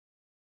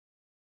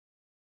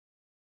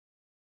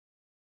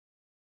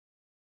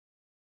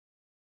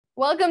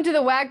Welcome to the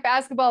WAC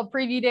Basketball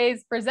Preview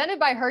Days presented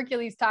by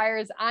Hercules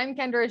Tires. I'm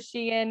Kendra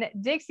Sheehan.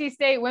 Dixie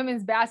State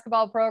women's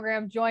basketball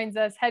program joins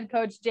us. Head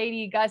coach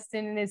J.D.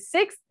 Gustin in his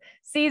sixth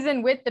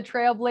season with the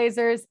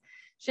Trailblazers.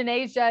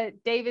 Shanasia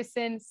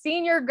Davison,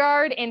 senior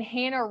guard, and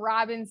Hannah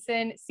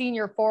Robinson,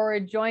 senior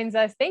forward, joins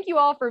us. Thank you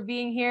all for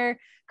being here.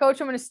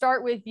 Coach, I'm going to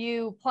start with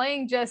you.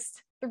 Playing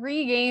just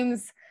 3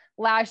 games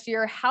last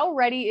year, how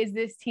ready is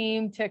this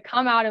team to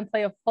come out and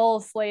play a full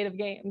slate of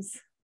games?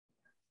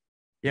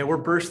 Yeah, we're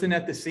bursting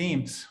at the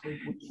seams.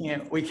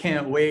 We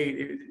can't wait.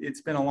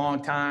 It's been a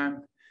long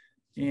time,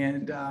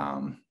 and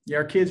yeah,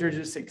 our kids are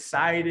just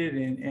excited,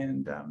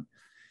 and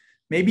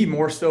maybe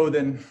more so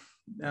than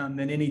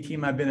any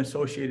team I've been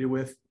associated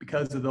with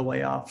because of the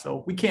layoff.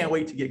 So we can't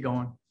wait to get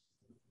going.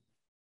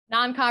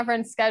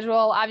 Non-conference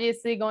schedule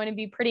obviously going to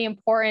be pretty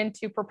important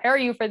to prepare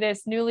you for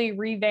this newly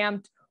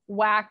revamped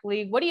WAC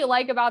league. What do you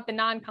like about the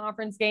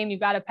non-conference game? You've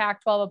got a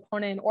Pac-12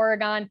 opponent in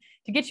Oregon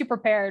to get you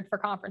prepared for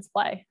conference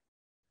play.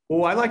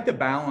 Well, I like the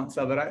balance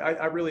of it.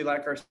 I really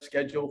like our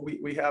schedule.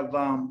 We have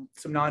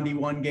some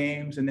non-D1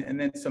 games and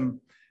then some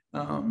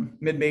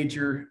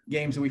mid-major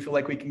games that we feel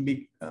like we can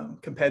be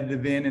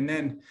competitive in. And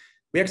then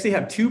we actually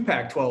have 2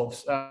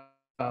 Pac-12s,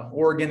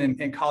 Oregon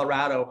and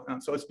Colorado.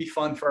 So it's be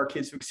fun for our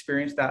kids to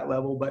experience that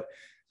level. But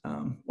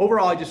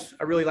overall,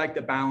 I really like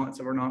the balance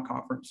of our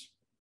non-conference.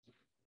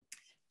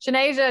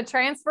 Shanasia,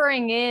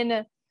 transferring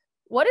in,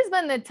 what has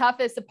been the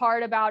toughest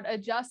part about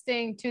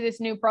adjusting to this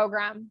new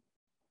program?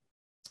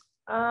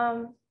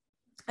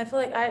 I feel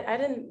like I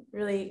didn't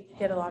really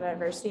hit a lot of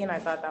adversity, and I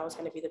thought that was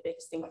going to be the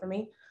biggest thing for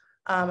me.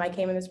 I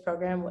came in this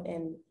program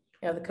and,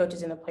 the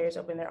coaches and the players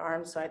opened their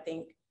arms. So I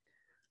think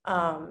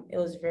it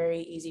was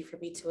very easy for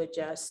me to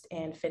adjust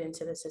and fit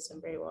into the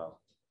system very well.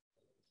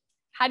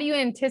 How do you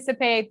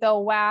anticipate the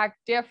WAC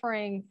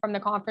differing from the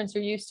conference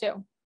you're used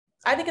to?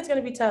 I think it's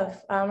going to be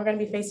tough. We're going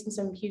to be facing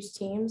some huge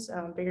teams,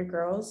 bigger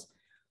girls.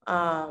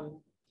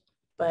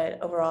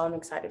 But overall, I'm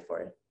excited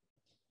for it.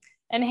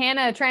 And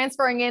Hannah,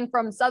 transferring in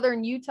from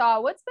Southern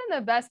Utah, what's been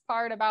the best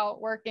part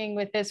about working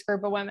with this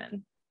group of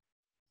women?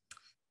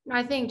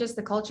 I think just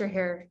the culture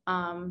here.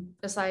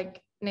 Just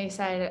like Nate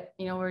said,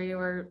 where you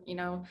were,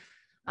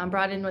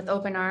 brought in with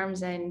open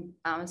arms, and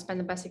it's been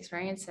the best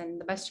experience and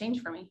the best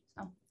change for me.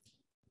 So,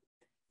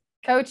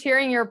 Coach,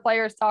 hearing your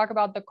players talk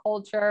about the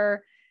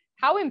culture,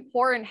 how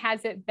important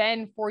has it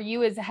been for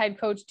you as a head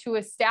coach to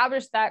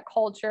establish that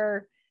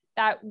culture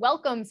that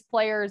welcomes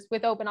players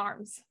with open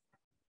arms?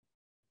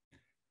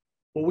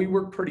 Well, we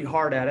work pretty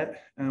hard at it,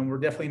 and we're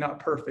definitely not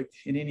perfect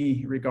in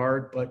any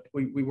regard, but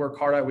we work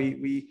hard at it.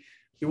 We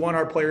want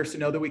our players to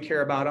know that we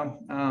care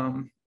about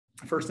them.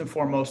 First and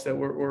foremost, that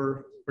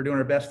we're doing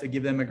our best to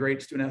give them a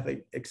great student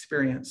athlete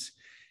experience,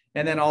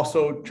 and then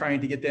also trying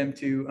to get them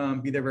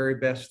to be their very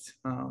best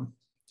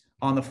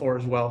on the floor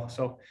as well.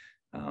 So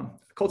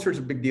culture is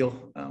a big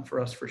deal for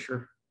us, for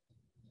sure.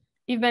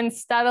 You've been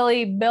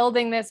steadily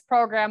building this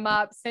program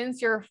up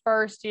since your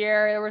first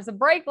year. There was a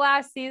break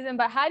last season,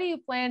 but how do you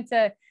plan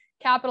to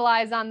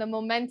capitalize on the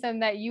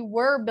momentum that you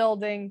were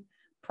building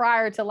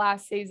prior to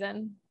last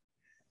season?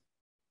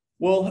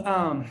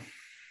 Well,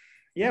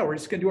 yeah, we're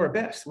just going to do our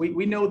best.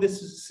 We know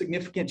this is a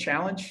significant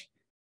challenge,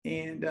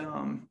 and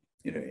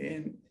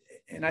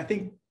and I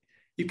think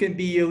you can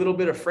be a little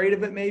bit afraid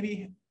of it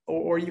maybe,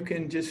 or you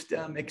can just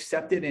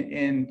accept it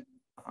and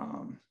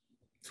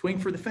swing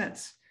for the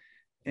fence.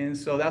 And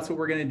so that's what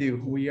we're going to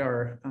do.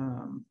 We're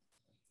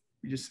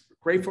just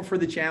grateful for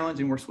the challenge,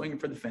 and we're swinging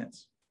for the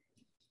fence.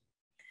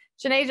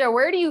 Shanasia,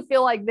 where do you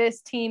feel like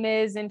this team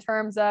is in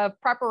terms of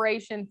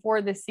preparation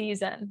for the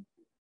season?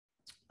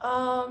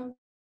 We're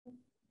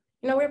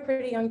a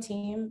pretty young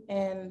team,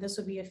 and this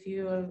will be a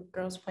few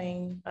girls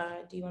playing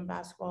D1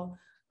 basketball.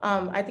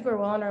 I think we're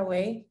well on our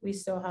way. We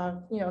still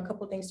have, a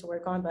couple of things to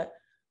work on, but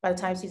by the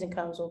time season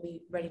comes, we'll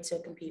be ready to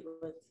compete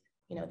with,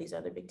 these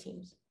other big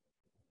teams.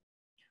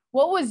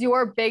 What was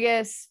your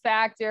biggest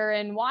factor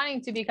in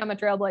wanting to become a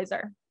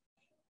Trailblazer?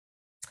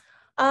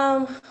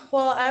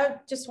 Well, I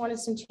just wanted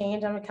some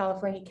change. I'm a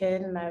California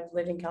kid, and I've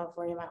lived in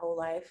California my whole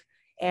life.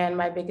 And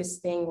my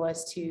biggest thing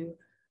was to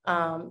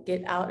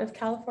get out of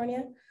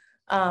California.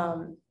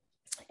 And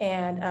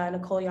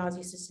Nicole Yazzie,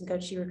 assistant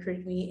coach, she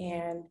recruited me.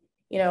 And,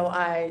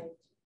 I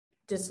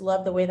just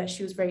loved the way that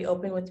she was very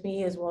open with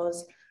me, as well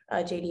as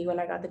JD. When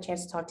I got the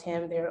chance to talk to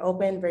him, they were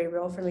open, very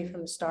real for me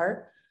from the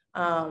start.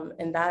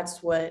 And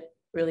that's what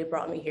really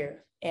brought me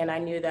here. And I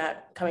knew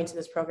that coming to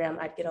this program,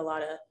 I'd get a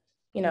lot of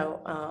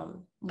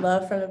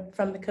love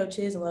from the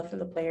coaches and love from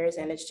the players.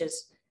 And it's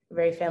just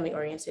very family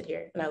oriented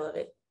here, and I love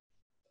it.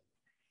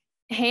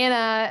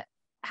 Hannah,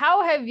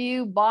 how have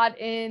you bought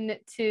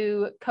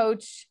into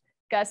Coach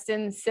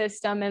Gustin's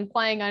system and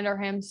playing under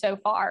him so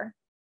far?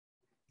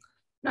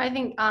 I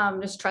think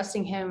just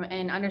trusting him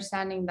and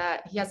understanding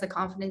that he has the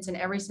confidence in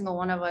every single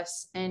one of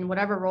us, and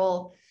whatever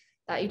role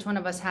that each one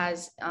of us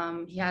has,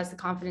 he has the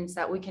confidence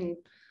that we can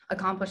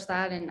accomplish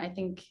that. And I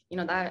think,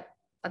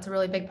 that's a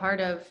really big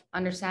part of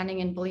understanding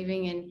and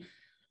believing and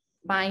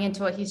buying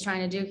into what he's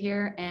trying to do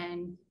here.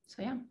 And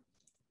so, yeah.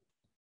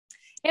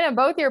 Hannah,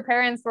 both your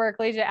parents were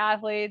collegiate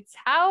athletes.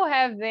 How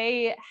have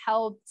they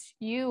helped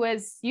you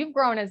as you've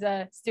grown as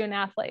a student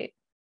athlete?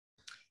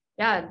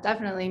 Yeah,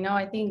 definitely. No,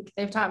 I think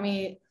they've taught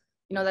me,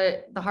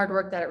 that the hard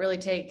work that it really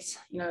takes,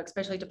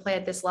 especially to play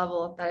at this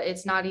level, that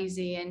it's not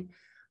easy. And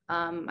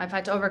I've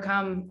had to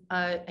overcome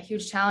a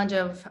huge challenge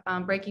of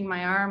breaking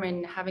my arm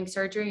and having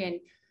surgery. And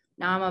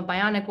now I'm a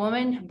bionic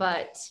woman,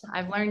 but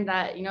I've learned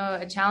that,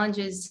 a challenge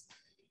is,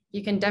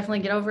 you can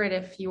definitely get over it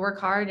if you work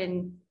hard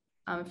and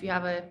if you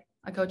have a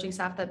coaching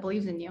staff that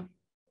believes in you.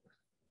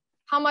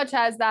 How much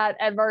has that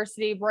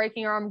adversity,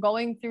 breaking your arm,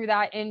 going through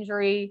that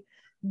injury,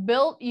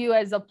 built you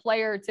as a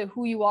player to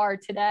who you are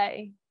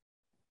today?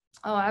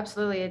 Oh,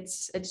 absolutely.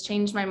 It's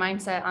changed my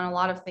mindset on a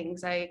lot of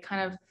things. I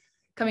kind of,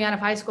 coming out of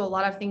high school, a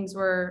lot of things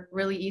were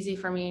really easy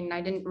for me and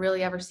I didn't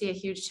really ever see a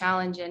huge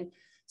challenge. And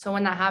so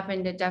when that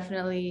happened, it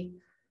definitely,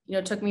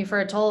 took me for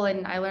a toll,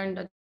 and I learned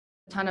a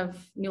ton of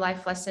new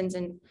life lessons,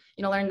 and,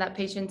 learned that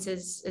patience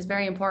is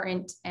very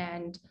important.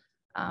 And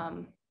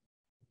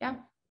yeah.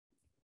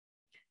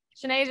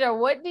 Shanasia,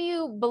 what do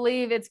you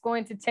believe it's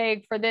going to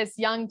take for this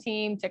young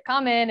team to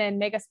come in and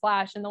make a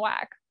splash in the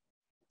WAC?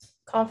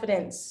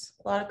 Confidence,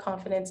 a lot of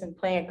confidence, and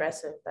playing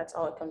aggressive. That's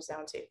all it comes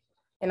down to,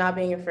 and not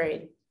being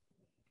afraid.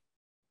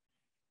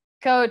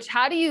 Coach,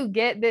 how do you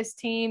get this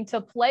team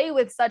to play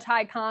with such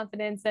high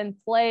confidence and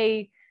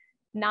play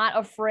not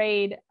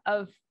afraid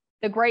of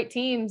the great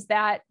teams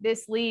that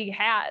this league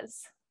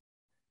has?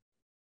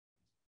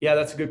 Yeah,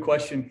 that's a good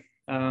question.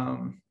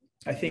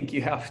 I think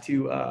you have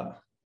to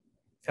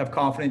have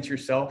confidence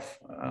yourself.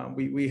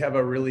 We have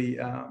a really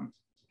a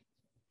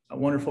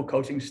wonderful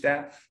coaching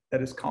staff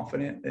that is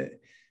confident,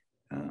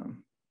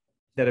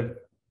 that have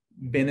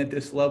been at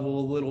this level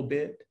a little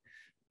bit.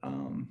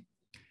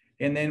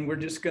 And then we're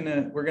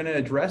gonna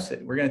address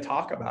it. We're gonna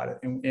talk about it,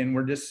 and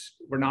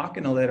we're not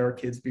gonna let our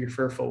kids be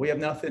fearful. We have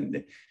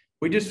nothing.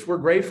 We're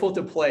grateful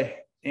to play,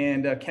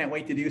 and can't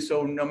wait to do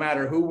so. No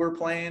matter who we're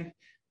playing,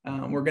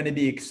 we're going to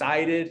be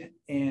excited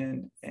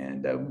and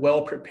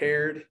well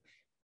prepared,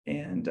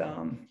 and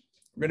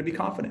we're going to be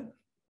confident.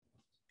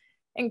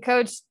 And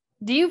Coach,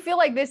 do you feel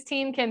like this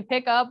team can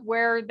pick up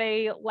where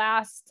they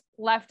last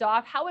left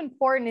off? How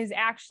important is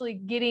actually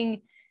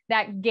getting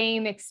that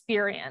game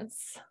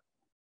experience?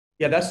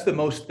 Yeah, that's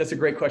a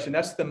great question.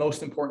 That's the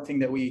most important thing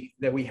that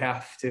we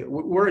have to.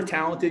 We're a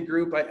talented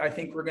group. I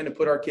think we're going to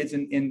put our kids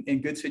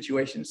in good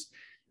situations.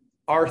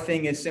 Our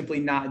thing is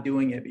simply not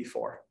doing it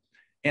before,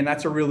 and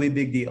that's a really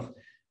big deal.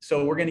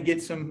 So we're going to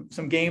get some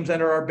games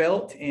under our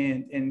belt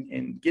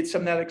and get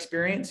some of that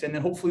experience, and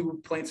then hopefully we're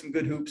playing some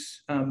good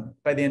hoops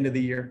by the end of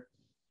the year.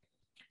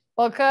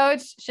 Well,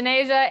 Coach,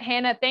 Shanasia,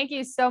 Hannah, thank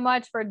you so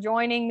much for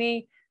joining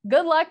me.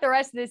 Good luck the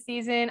rest of this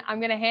season. I'm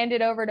going to hand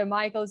it over to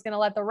Michael, who's going to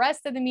let the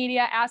rest of the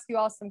media ask you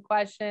all some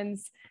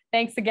questions.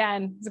 Thanks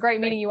again. It's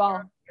great meeting you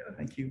all.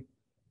 Thank you.